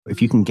If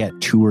you can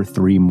get 2 or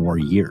 3 more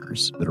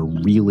years that are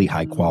really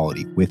high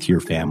quality with your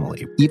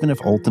family, even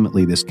if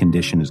ultimately this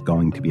condition is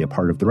going to be a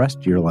part of the rest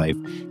of your life,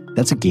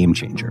 that's a game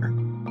changer.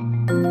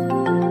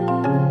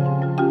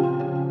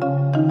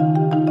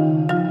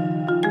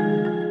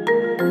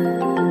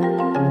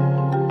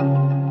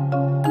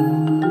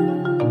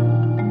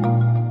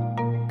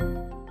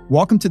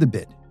 Welcome to The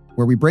Bid,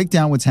 where we break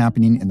down what's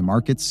happening in the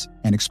markets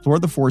and explore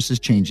the forces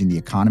changing the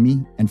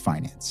economy and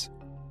finance.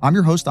 I'm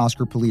your host,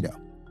 Oscar Polito.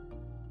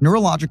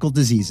 Neurological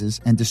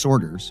diseases and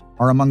disorders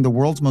are among the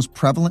world's most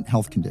prevalent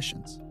health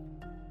conditions.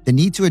 The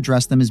need to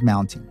address them is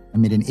mounting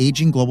amid an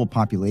aging global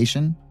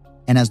population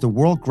and as the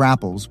world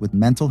grapples with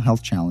mental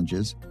health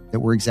challenges that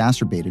were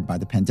exacerbated by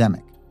the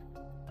pandemic.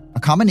 A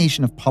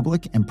combination of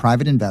public and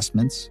private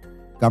investments,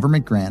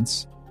 government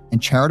grants, and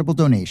charitable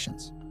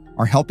donations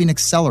are helping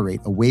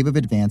accelerate a wave of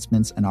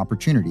advancements and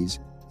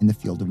opportunities in the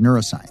field of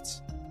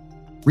neuroscience.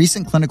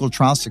 Recent clinical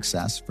trial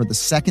success for the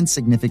second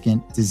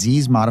significant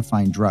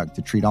disease-modifying drug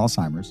to treat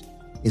Alzheimer's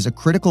is a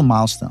critical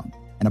milestone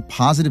and a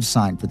positive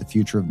sign for the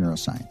future of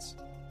neuroscience.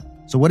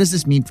 So what does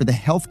this mean for the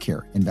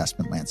healthcare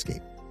investment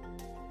landscape?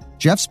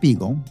 Jeff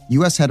Spiegel,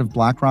 U.S. head of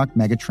BlackRock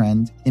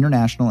Megatrend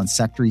International and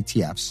Sector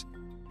ETFs,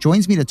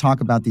 joins me to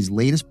talk about these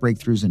latest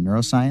breakthroughs in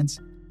neuroscience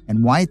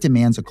and why it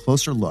demands a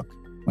closer look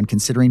when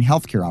considering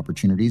healthcare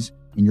opportunities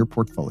in your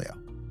portfolio.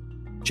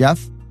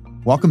 Jeff,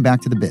 welcome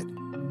back to The Bid.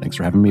 Thanks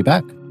for having me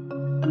back.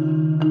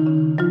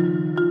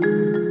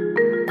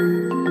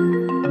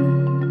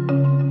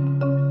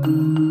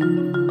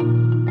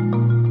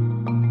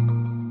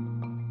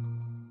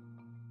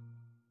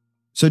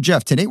 So,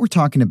 Jeff, today we're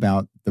talking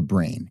about the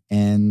brain.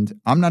 And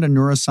I'm not a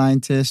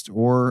neuroscientist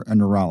or a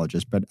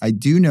neurologist, but I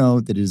do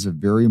know that it is a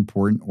very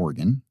important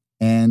organ.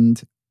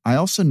 And I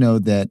also know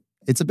that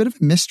it's a bit of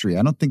a mystery.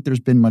 I don't think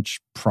there's been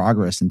much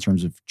progress in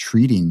terms of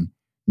treating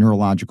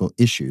neurological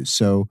issues.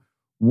 So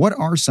what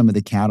are some of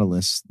the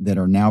catalysts that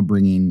are now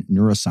bringing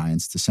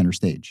neuroscience to center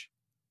stage?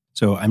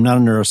 So I'm not a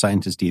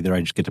neuroscientist either.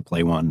 I just get to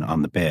play one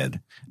on The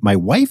Bid. My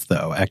wife,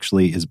 though,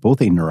 actually is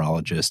both a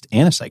neurologist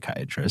and a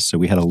psychiatrist. So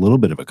we had a little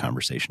bit of a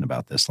conversation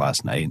about this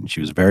last night, and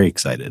she was very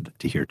excited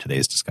to hear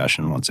today's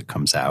discussion once it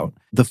comes out.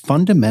 The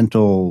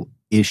fundamental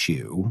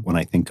issue when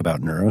I think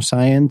about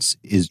neuroscience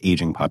is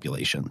aging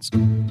populations.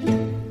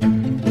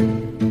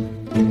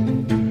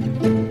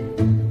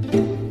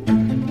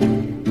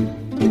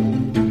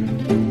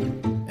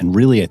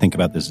 Really, I think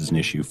about this as an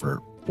issue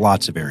for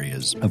lots of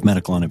areas of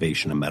medical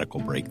innovation and medical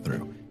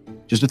breakthrough.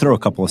 Just to throw a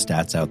couple of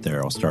stats out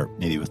there, I'll start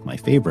maybe with my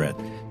favorite.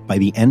 By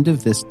the end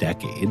of this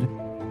decade,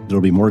 there'll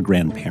be more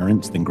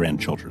grandparents than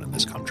grandchildren in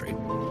this country.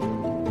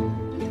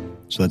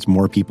 So that's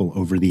more people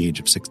over the age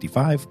of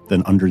 65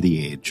 than under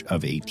the age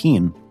of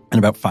 18. And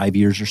about 5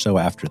 years or so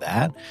after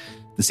that,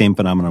 the same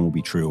phenomenon will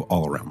be true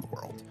all around the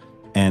world.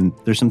 And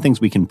there's some things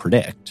we can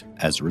predict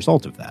as a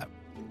result of that.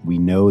 We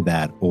know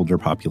that older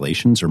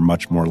populations are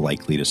much more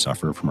likely to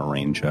suffer from a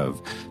range of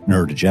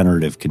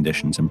neurodegenerative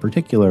conditions in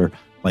particular,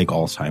 like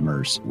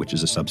Alzheimer's, which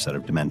is a subset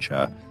of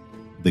dementia.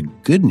 The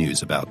good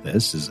news about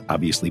this is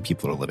obviously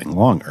people are living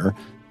longer.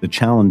 The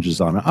challenge is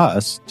on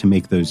us to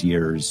make those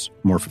years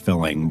more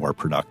fulfilling, more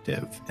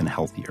productive, and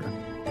healthier.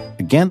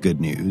 Again, good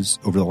news,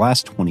 over the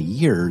last 20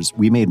 years,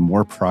 we made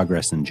more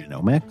progress in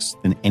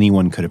genomics than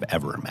anyone could have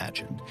ever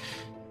imagined.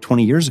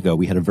 20 years ago,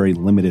 we had a very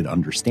limited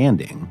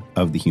understanding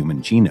of the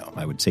human genome.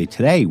 I would say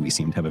today we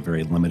seem to have a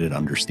very limited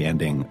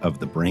understanding of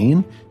the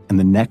brain. And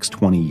the next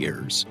 20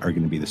 years are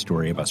going to be the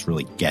story of us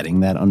really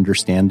getting that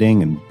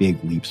understanding and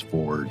big leaps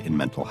forward in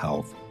mental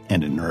health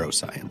and in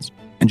neuroscience.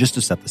 And just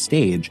to set the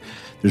stage,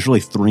 there's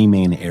really 3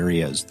 main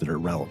areas that are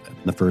relevant.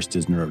 The first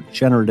is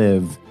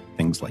neurodegenerative,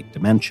 things like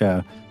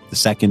dementia. The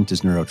second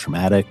is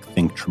neurotraumatic,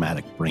 think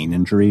traumatic brain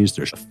injuries.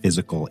 There's a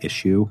physical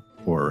issue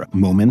or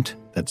moment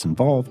that's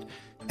involved.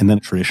 And then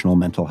traditional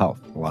mental health,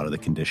 a lot of the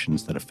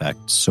conditions that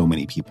affect so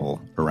many people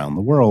around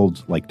the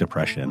world, like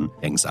depression,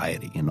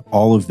 anxiety. And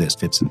all of this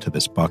fits into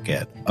this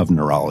bucket of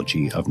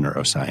neurology, of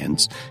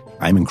neuroscience.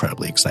 I'm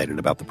incredibly excited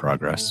about the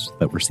progress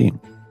that we're seeing.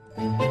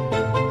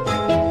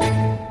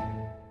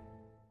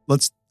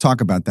 Let's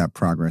talk about that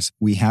progress.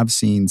 We have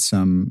seen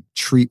some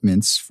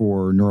treatments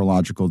for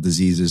neurological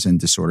diseases and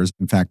disorders.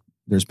 In fact,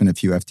 there's been a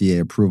few FDA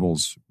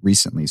approvals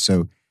recently.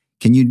 So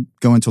can you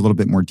go into a little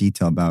bit more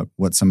detail about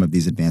what some of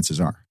these advances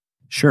are?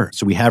 Sure.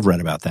 So we have read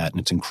about that, and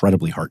it's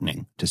incredibly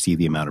heartening to see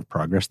the amount of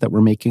progress that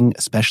we're making,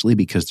 especially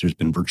because there's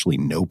been virtually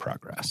no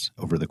progress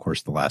over the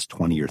course of the last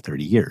 20 or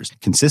 30 years.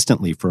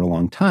 Consistently, for a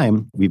long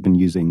time, we've been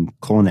using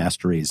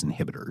cholinesterase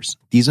inhibitors.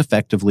 These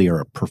effectively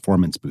are a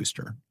performance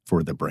booster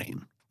for the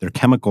brain. They're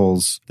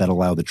chemicals that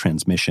allow the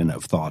transmission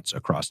of thoughts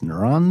across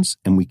neurons,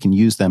 and we can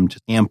use them to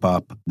amp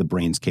up the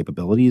brain's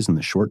capabilities in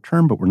the short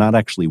term, but we're not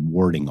actually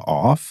warding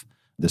off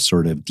this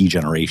sort of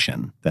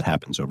degeneration that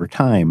happens over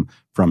time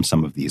from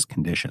some of these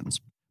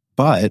conditions.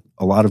 But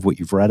a lot of what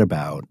you've read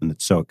about, and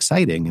that's so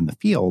exciting in the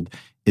field,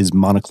 is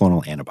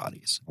monoclonal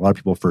antibodies. A lot of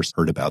people first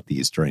heard about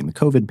these during the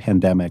COVID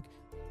pandemic.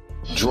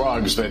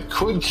 Drugs that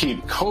could keep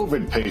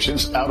COVID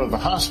patients out of the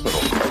hospital.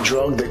 A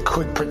drug that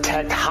could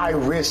protect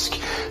high-risk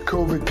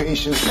COVID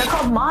patients. They're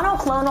called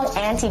monoclonal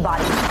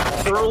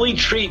antibodies. Early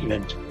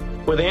treatment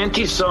with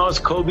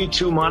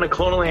anti-SARS-CoV-2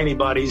 monoclonal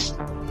antibodies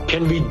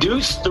can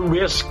reduce the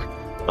risk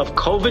of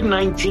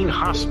COVID-19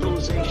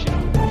 hospitalization.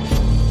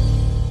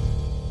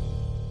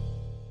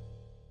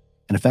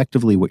 And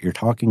effectively, what you're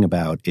talking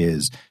about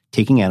is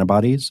taking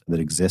antibodies that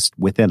exist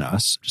within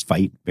us to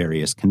fight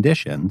various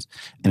conditions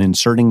and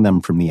inserting them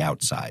from the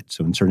outside.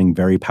 So inserting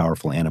very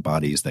powerful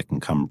antibodies that can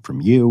come from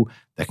you,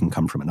 that can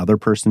come from another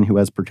person who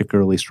has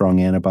particularly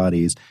strong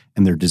antibodies,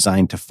 and they're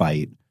designed to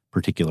fight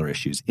particular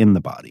issues in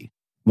the body.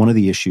 One of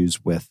the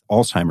issues with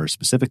Alzheimer's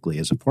specifically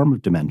as a form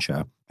of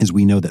dementia is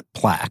we know that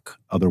plaque,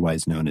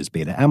 otherwise known as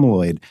beta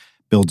amyloid,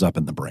 builds up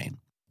in the brain.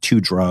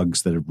 Two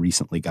drugs that have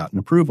recently gotten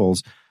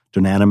approvals,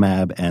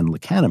 donanemab and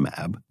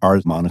lecanemab, are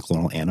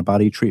monoclonal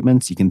antibody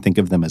treatments. You can think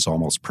of them as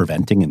almost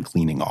preventing and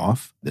cleaning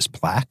off this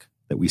plaque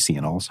that we see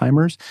in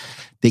Alzheimer's.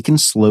 They can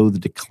slow the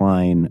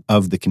decline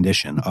of the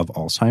condition of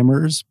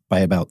Alzheimer's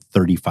by about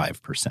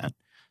 35%.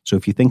 So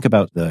if you think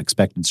about the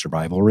expected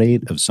survival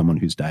rate of someone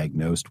who's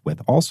diagnosed with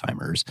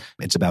Alzheimer's,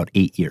 it's about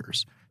 8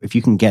 years. If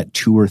you can get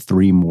 2 or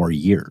 3 more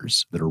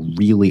years that are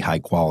really high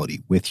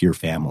quality with your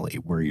family,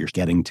 where you're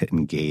getting to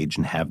engage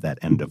and have that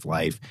end of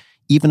life,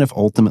 even if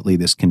ultimately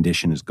this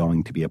condition is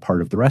going to be a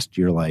part of the rest of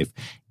your life,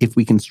 if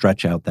we can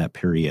stretch out that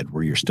period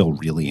where you're still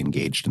really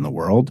engaged in the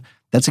world,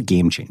 that's a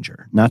game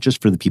changer, not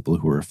just for the people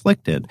who are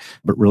afflicted,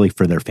 but really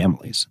for their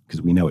families,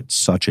 because we know it's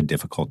such a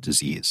difficult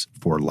disease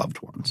for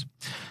loved ones.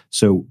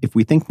 So if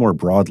we think more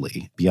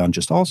broadly, beyond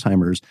just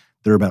Alzheimer's,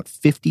 there are about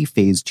 50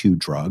 phase 2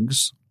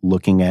 drugs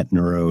looking at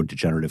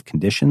neurodegenerative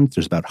conditions.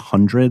 There's about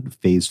 100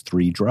 phase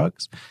 3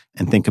 drugs.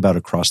 And think about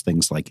across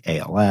things like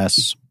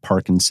ALS,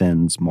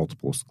 Parkinson's,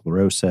 multiple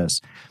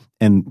sclerosis.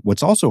 And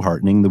what's also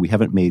heartening that we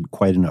haven't made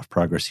quite enough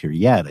progress here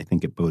yet, I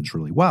think it bodes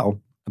really well,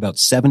 about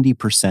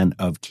 70%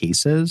 of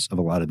cases of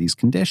a lot of these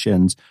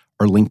conditions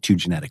are linked to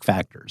genetic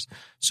factors.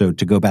 So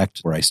to go back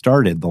to where I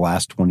started, the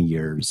last 20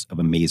 years of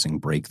amazing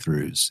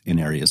breakthroughs in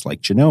areas like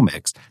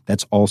genomics,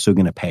 that's also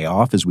going to pay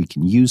off as we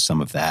can use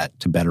some of that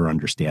to better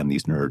understand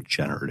these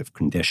neurodegenerative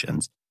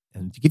conditions.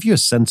 And to give you a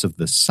sense of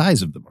the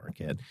size of the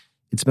market,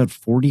 it's about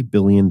 $40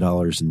 billion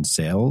in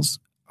sales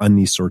on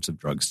these sorts of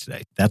drugs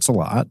today. That's a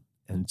lot,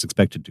 and it's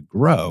expected to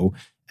grow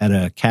at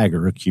a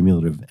CAGR, a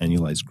cumulative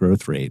annualized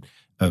growth rate,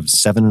 of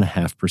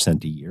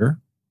 7.5% a year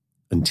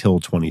until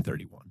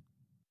 2031.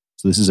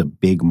 So this is a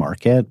big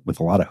market with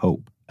a lot of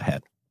hope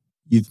ahead.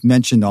 You've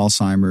mentioned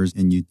Alzheimer's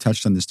and you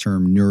touched on this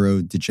term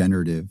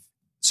neurodegenerative.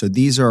 So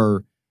these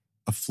are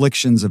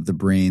afflictions of the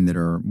brain that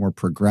are more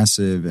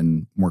progressive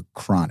and more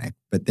chronic.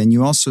 But then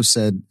you also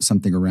said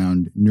something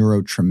around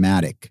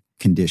neurotraumatic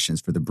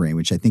conditions for the brain,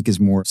 which I think is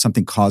more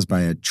something caused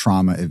by a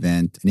trauma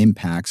event, an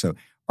impact. So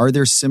are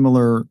there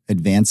similar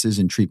advances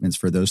in treatments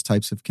for those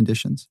types of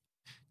conditions?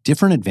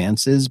 Different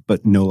advances,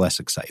 but no less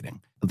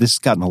exciting. This has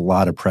gotten a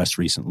lot of press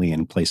recently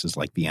in places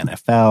like the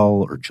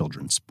NFL or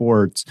children's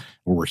sports,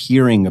 where we're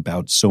hearing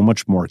about so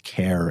much more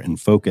care and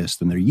focus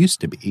than there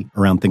used to be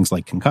around things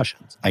like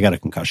concussions. I got a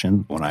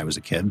concussion when I was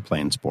a kid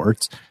playing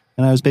sports,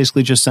 and I was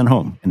basically just sent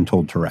home and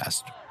told to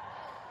rest.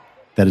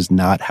 That is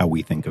not how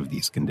we think of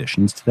these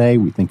conditions today.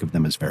 We think of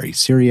them as very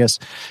serious.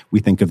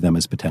 We think of them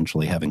as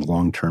potentially having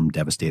long-term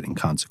devastating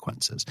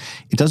consequences.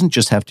 It doesn't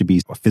just have to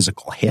be a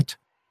physical hit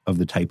of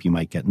the type you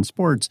might get in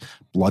sports,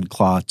 blood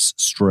clots,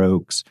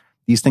 strokes.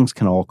 These things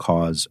can all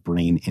cause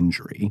brain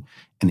injury.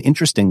 And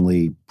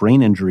interestingly,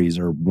 brain injuries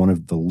are one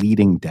of the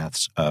leading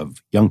deaths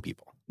of young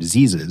people.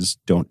 Diseases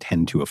don't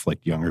tend to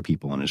afflict younger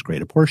people in as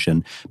great a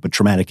portion, but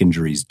traumatic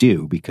injuries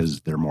do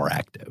because they're more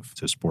active.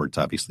 So sports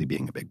obviously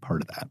being a big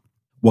part of that.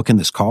 What can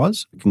this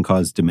cause? It can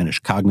cause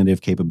diminished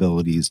cognitive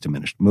capabilities,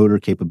 diminished motor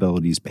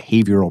capabilities,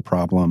 behavioral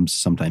problems,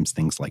 sometimes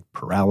things like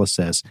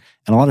paralysis,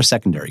 and a lot of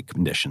secondary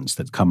conditions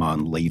that come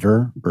on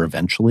later or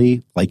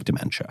eventually, like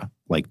dementia,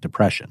 like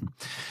depression.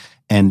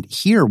 And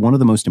here, one of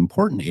the most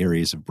important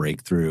areas of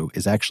breakthrough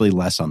is actually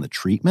less on the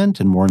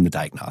treatment and more in the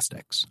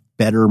diagnostics.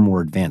 Better,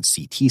 more advanced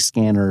CT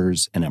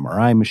scanners and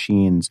MRI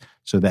machines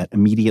so that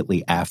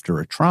immediately after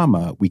a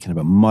trauma, we can have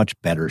a much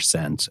better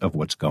sense of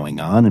what's going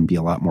on and be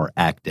a lot more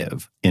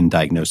active in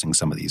diagnosing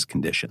some of these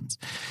conditions.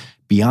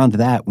 Beyond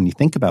that, when you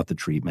think about the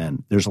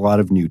treatment, there's a lot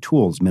of new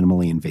tools,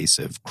 minimally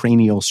invasive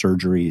cranial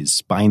surgeries,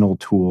 spinal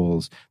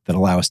tools that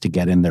allow us to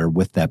get in there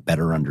with that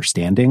better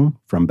understanding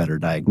from better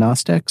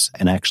diagnostics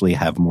and actually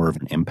have more of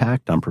an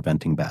impact on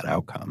preventing bad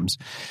outcomes.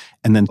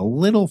 And then a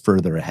little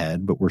further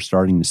ahead, but we're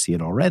starting to see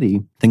it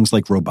already, things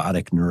like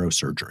robotic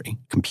neurosurgery,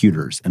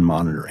 computers and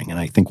monitoring. And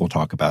I think we'll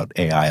talk about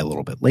AI a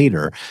little bit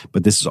later,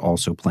 but this is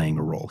also playing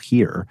a role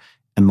here.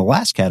 And the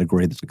last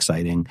category that's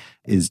exciting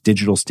is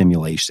digital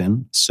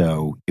stimulation.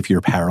 So if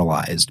you're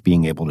paralyzed,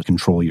 being able to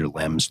control your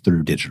limbs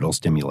through digital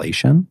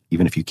stimulation,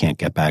 even if you can't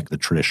get back the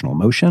traditional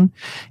motion,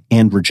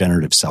 and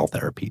regenerative cell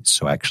therapies.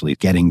 So actually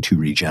getting to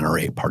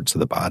regenerate parts of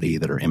the body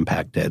that are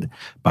impacted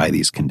by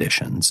these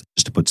conditions.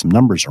 Just to put some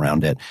numbers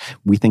around it,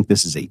 we think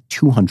this is a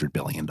 $200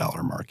 billion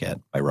market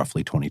by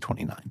roughly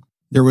 2029.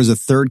 There was a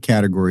third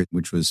category,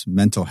 which was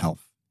mental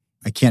health.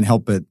 I can't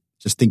help but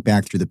just think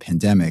back through the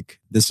pandemic.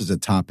 This is a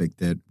topic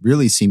that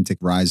really seemed to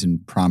rise in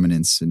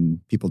prominence and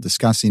people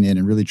discussing it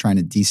and really trying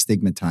to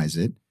destigmatize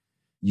it.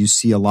 You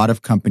see a lot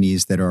of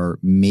companies that are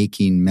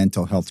making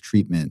mental health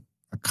treatment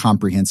a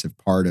comprehensive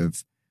part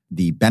of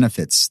the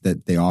benefits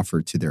that they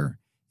offer to their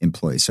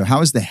employees. So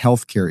how is the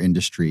healthcare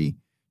industry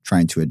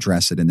trying to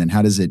address it? And then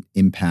how does it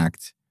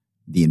impact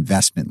the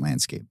investment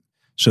landscape?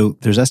 So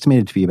there's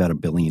estimated to be about 1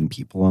 billion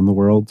people in the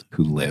world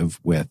who live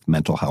with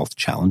mental health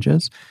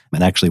challenges.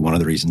 And actually, one of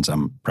the reasons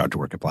I'm proud to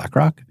work at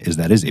BlackRock is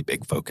that is a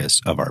big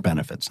focus of our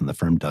benefits, and the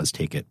firm does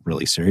take it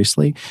really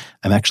seriously.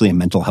 I'm actually a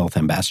mental health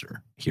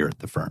ambassador here at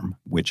the firm,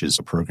 which is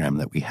a program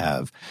that we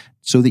have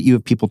so that you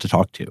have people to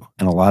talk to.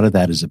 And a lot of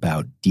that is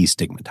about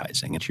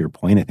destigmatizing. And to your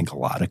point, I think a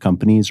lot of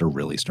companies are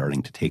really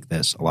starting to take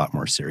this a lot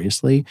more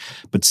seriously.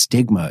 But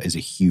stigma is a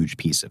huge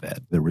piece of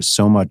it. There was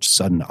so much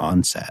sudden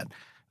onset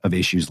of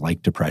issues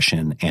like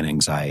depression and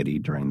anxiety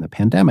during the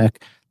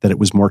pandemic that it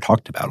was more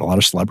talked about. A lot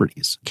of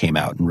celebrities came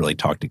out and really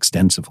talked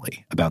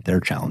extensively about their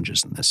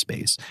challenges in this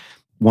space.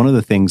 One of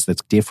the things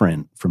that's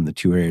different from the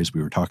two areas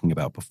we were talking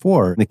about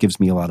before that gives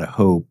me a lot of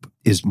hope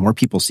is more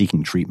people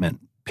seeking treatment,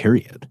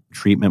 period.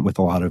 Treatment with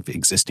a lot of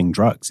existing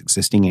drugs,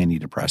 existing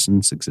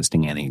antidepressants,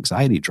 existing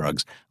anti-anxiety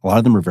drugs. A lot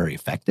of them are very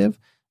effective,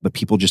 but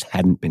people just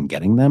hadn't been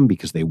getting them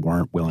because they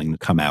weren't willing to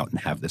come out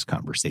and have this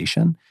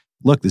conversation.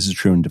 Look, this is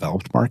true in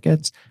developed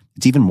markets.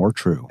 It's even more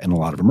true in a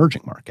lot of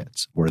emerging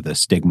markets where the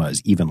stigma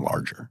is even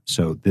larger.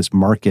 So this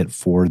market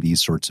for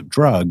these sorts of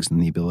drugs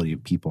and the ability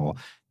of people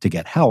to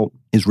get help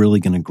is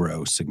really going to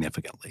grow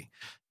significantly.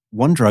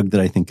 One drug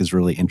that I think is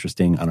really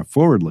interesting on a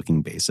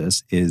forward-looking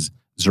basis is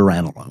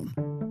zuranolone.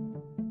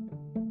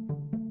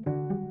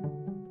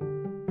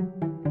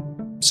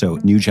 So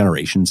new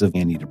generations of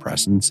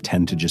antidepressants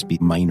tend to just be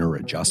minor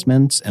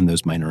adjustments, and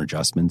those minor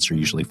adjustments are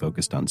usually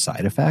focused on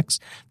side effects.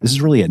 This is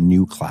really a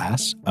new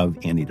class of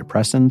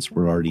antidepressants.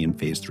 We're already in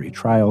phase 3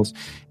 trials.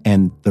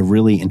 And the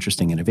really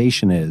interesting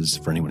innovation is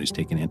for anyone who's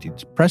taken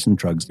antidepressant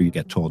drugs, you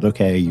get told,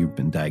 okay, you've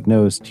been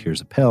diagnosed, here's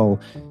a pill.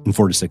 In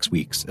 4 to 6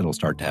 weeks, it'll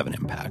start to have an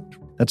impact.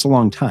 That's a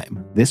long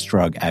time. This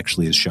drug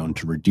actually is shown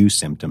to reduce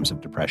symptoms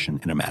of depression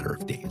in a matter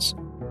of days.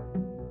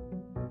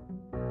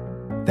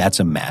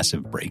 That's a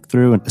massive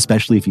breakthrough, and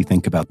especially if you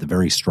think about the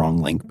very strong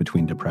link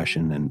between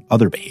depression and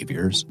other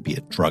behaviors, be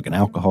it drug and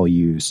alcohol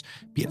use,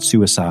 be it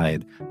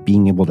suicide.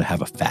 Being able to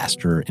have a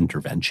faster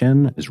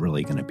intervention is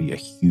really going to be a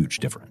huge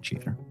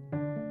differentiator.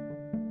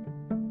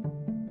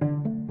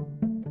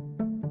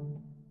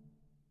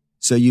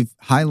 So you've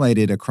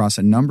highlighted across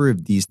a number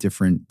of these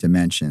different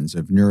dimensions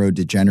of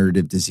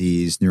neurodegenerative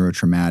disease,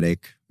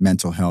 neurotraumatic,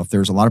 mental health.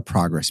 There's a lot of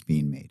progress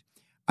being made.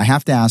 I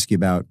have to ask you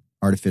about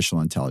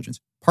artificial intelligence.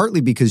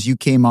 Partly because you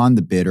came on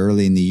the bid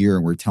early in the year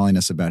and were telling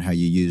us about how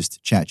you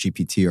used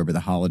ChatGPT over the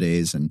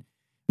holidays, and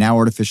now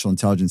artificial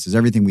intelligence is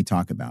everything we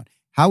talk about.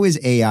 How is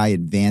AI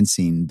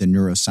advancing the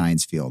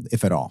neuroscience field,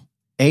 if at all?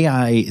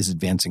 AI is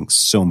advancing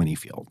so many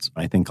fields.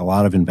 I think a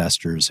lot of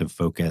investors have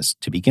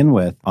focused, to begin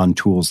with, on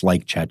tools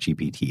like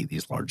ChatGPT,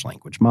 these large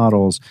language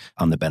models,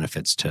 on the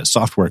benefits to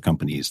software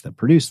companies that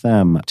produce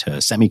them, to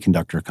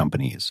semiconductor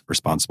companies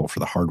responsible for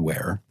the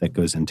hardware that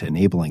goes into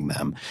enabling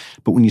them.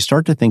 But when you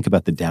start to think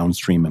about the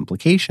downstream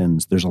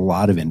implications, there's a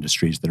lot of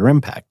industries that are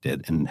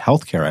impacted. And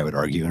healthcare, I would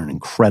argue, in an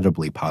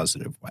incredibly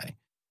positive way.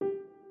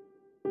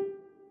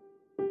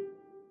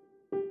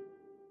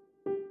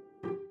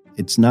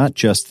 It's not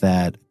just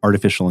that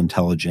artificial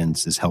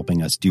intelligence is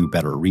helping us do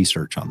better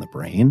research on the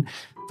brain.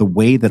 The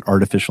way that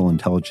artificial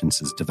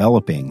intelligence is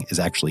developing is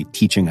actually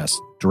teaching us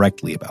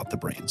directly about the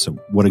brain. So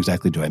what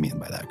exactly do I mean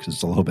by that? Because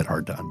it's a little bit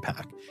hard to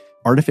unpack.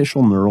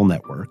 Artificial neural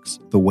networks,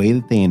 the way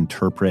that they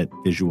interpret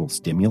visual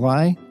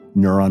stimuli,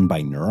 neuron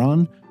by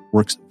neuron,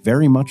 works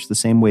very much the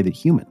same way that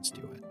humans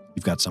do it.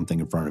 You've got something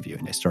in front of you,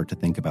 and I start to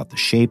think about the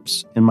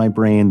shapes in my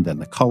brain, then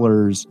the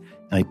colors,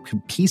 and I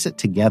could piece it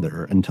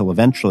together until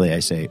eventually I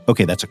say,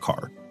 okay, that's a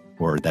car,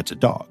 or that's a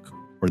dog,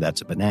 or that's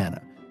a banana.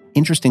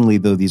 Interestingly,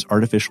 though, these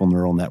artificial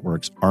neural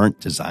networks aren't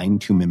designed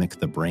to mimic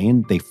the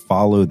brain. They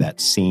follow that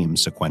same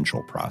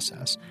sequential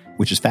process,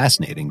 which is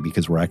fascinating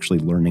because we're actually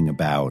learning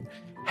about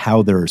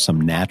how there are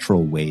some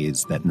natural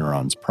ways that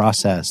neurons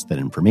process, that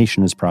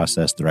information is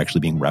processed. They're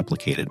actually being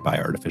replicated by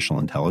artificial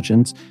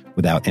intelligence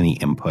without any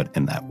input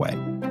in that way.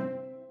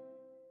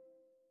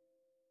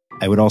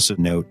 I would also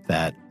note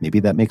that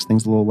maybe that makes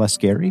things a little less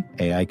scary.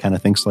 AI kind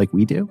of thinks like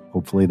we do.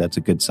 Hopefully that's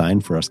a good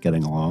sign for us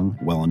getting along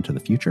well into the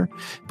future.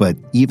 But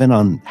even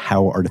on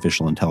how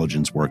artificial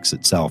intelligence works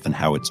itself and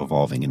how it's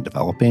evolving and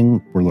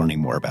developing, we're learning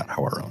more about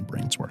how our own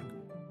brains work.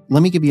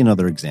 Let me give you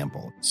another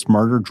example.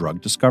 Smarter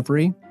drug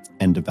discovery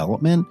and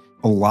development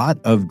a lot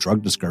of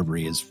drug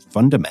discovery is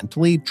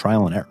fundamentally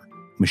trial and error.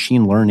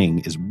 Machine learning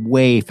is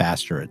way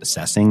faster at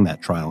assessing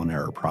that trial and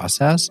error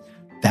process.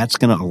 That's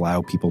going to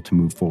allow people to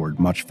move forward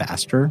much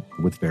faster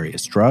with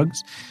various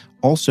drugs.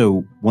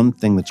 Also, one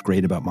thing that's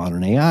great about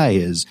modern AI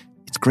is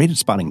it's great at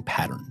spotting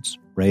patterns,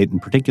 right? In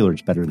particular,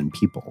 it's better than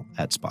people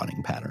at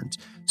spotting patterns.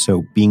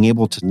 So being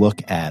able to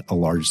look at a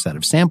large set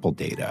of sample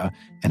data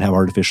and have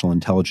artificial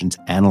intelligence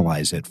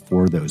analyze it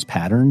for those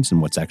patterns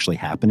and what's actually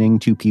happening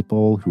to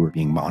people who are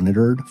being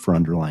monitored for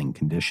underlying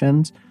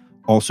conditions,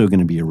 also going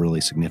to be a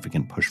really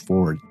significant push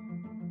forward.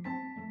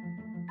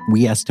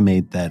 We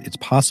estimate that it's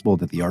possible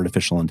that the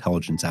artificial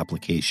intelligence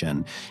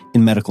application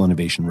in medical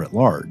innovation writ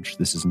large,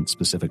 this isn't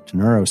specific to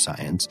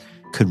neuroscience,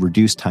 could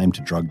reduce time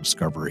to drug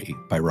discovery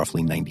by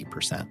roughly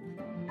 90%.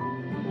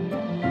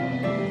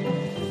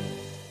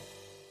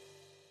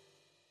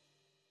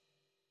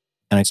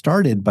 And I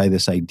started by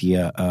this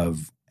idea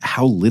of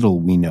how little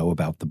we know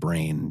about the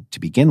brain to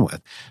begin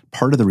with.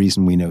 Part of the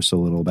reason we know so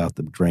little about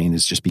the brain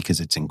is just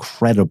because it's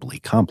incredibly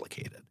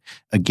complicated.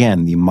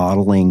 Again, the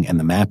modeling and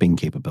the mapping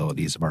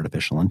capabilities of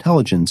artificial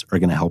intelligence are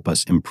going to help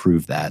us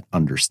improve that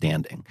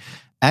understanding.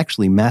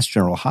 Actually, Mass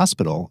General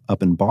Hospital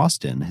up in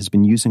Boston has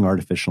been using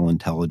artificial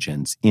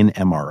intelligence in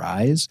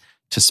MRIs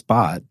to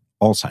spot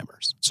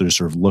Alzheimer's. So to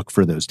sort of look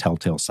for those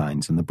telltale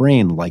signs in the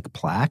brain like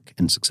plaque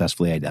and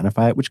successfully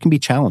identify it, which can be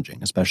challenging,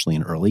 especially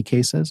in early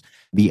cases.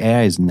 The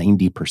AI is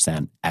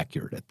 90%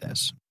 accurate at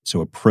this. So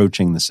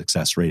approaching the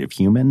success rate of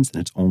humans, and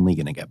it's only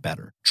going to get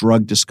better.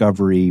 Drug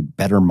discovery,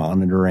 better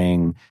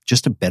monitoring,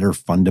 just a better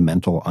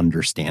fundamental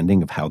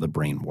understanding of how the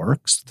brain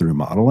works through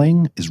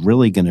modeling is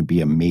really going to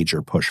be a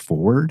major push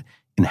forward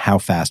in how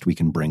fast we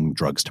can bring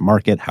drugs to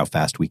market, how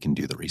fast we can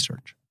do the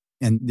research.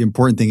 And the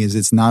important thing is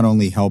it's not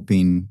only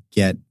helping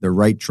get the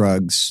right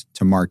drugs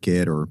to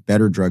market or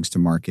better drugs to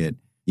market.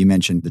 You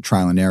mentioned the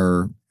trial and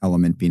error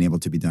element being able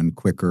to be done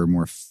quicker,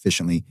 more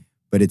efficiently,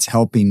 but it's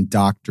helping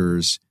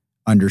doctors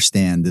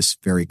understand this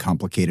very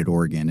complicated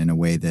organ in a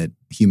way that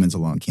humans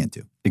alone can't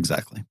do.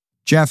 Exactly.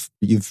 Jeff,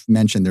 you've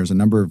mentioned there's a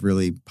number of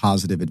really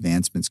positive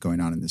advancements going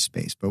on in this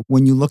space. But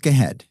when you look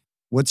ahead,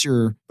 what's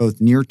your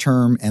both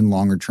near-term and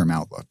longer-term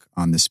outlook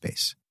on this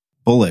space?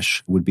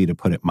 Bullish would be to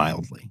put it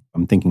mildly.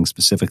 I'm thinking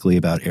specifically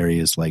about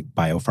areas like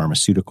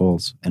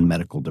biopharmaceuticals and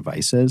medical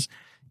devices.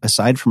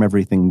 Aside from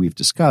everything we've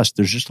discussed,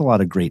 there's just a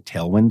lot of great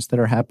tailwinds that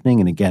are happening.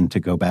 And again, to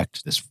go back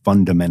to this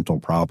fundamental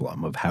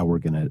problem of how we're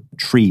going to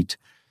treat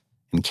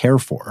and care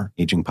for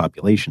aging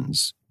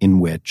populations in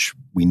which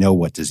we know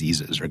what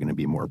diseases are going to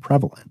be more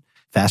prevalent.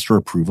 Faster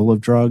approval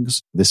of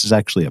drugs. This is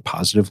actually a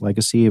positive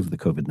legacy of the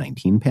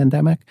COVID-19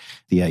 pandemic.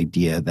 The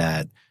idea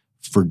that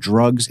for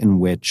drugs in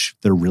which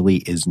there really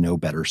is no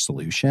better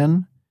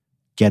solution,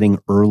 getting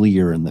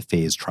earlier in the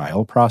phase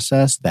trial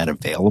process that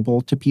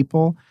available to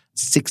people,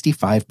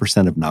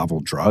 65% of novel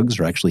drugs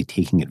are actually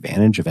taking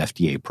advantage of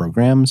FDA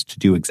programs to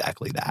do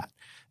exactly that.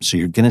 So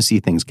you're going to see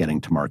things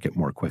getting to market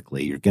more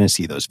quickly. You're going to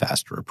see those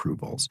faster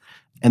approvals.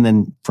 And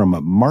then from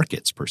a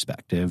markets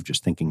perspective,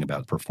 just thinking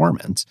about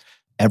performance,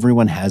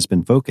 everyone has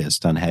been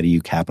focused on how do you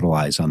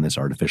capitalize on this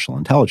artificial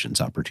intelligence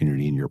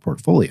opportunity in your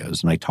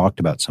portfolios. And I talked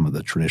about some of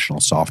the traditional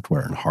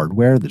software and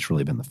hardware that's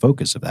really been the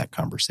focus of that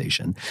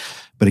conversation.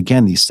 But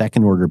again, these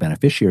second-order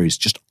beneficiaries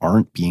just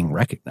aren't being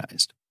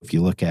recognized. If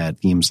you look at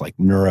themes like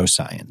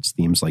neuroscience,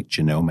 themes like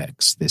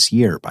genomics this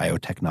year,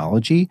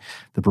 biotechnology,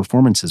 the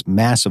performance has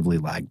massively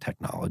lagged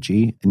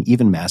technology and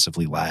even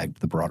massively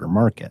lagged the broader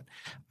market.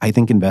 I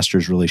think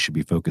investors really should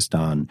be focused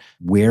on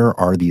where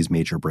are these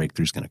major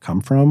breakthroughs going to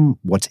come from?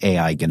 What's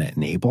AI going to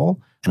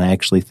enable? And I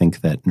actually think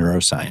that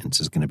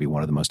neuroscience is going to be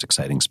one of the most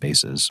exciting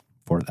spaces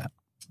for that.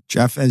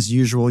 Jeff, as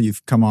usual,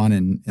 you've come on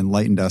and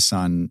enlightened us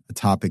on a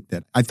topic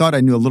that I thought I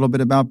knew a little bit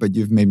about, but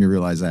you've made me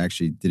realize I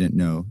actually didn't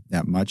know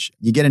that much.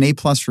 You get an A+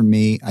 from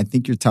me. I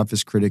think your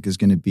toughest critic is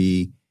going to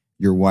be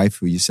your wife,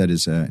 who you said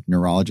is a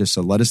neurologist.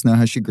 So let us know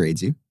how she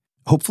grades you.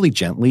 Hopefully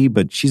gently,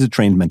 but she's a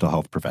trained mental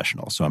health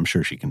professional, so I'm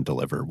sure she can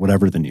deliver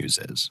whatever the news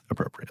is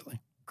appropriately.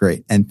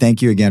 Great. And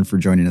thank you again for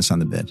joining us on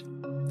The Bid.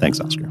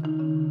 Thanks, Oscar.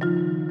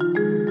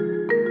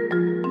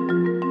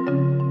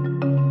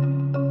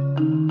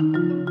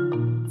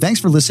 Thanks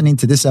for listening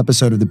to this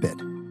episode of The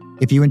Bid.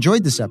 If you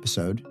enjoyed this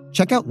episode,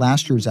 check out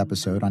last year's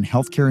episode on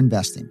healthcare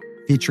investing,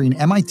 featuring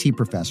MIT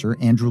professor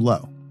Andrew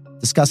Lo,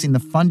 discussing the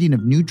funding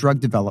of new drug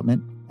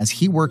development as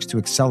he works to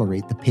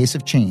accelerate the pace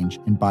of change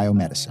in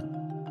biomedicine.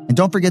 And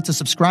don't forget to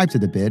subscribe to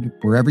The Bid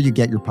wherever you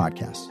get your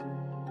podcasts.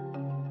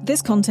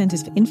 This content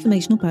is for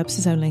informational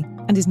purposes only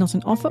and is not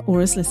an offer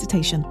or a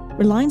solicitation.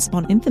 Reliance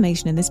upon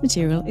information in this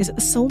material is at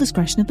the sole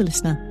discretion of the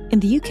listener. In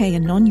the UK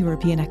and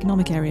non-European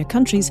Economic Area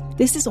countries,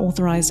 this is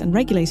authorised and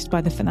regulated by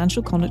the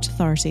Financial Conduct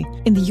Authority.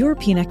 In the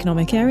European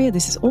Economic Area,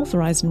 this is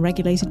authorised and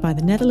regulated by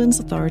the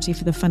Netherlands Authority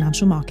for the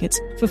Financial Markets.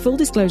 For full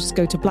disclosures,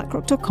 go to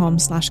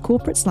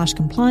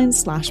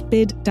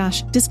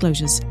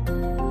blackrock.com/corporate/compliance/bid-disclosures.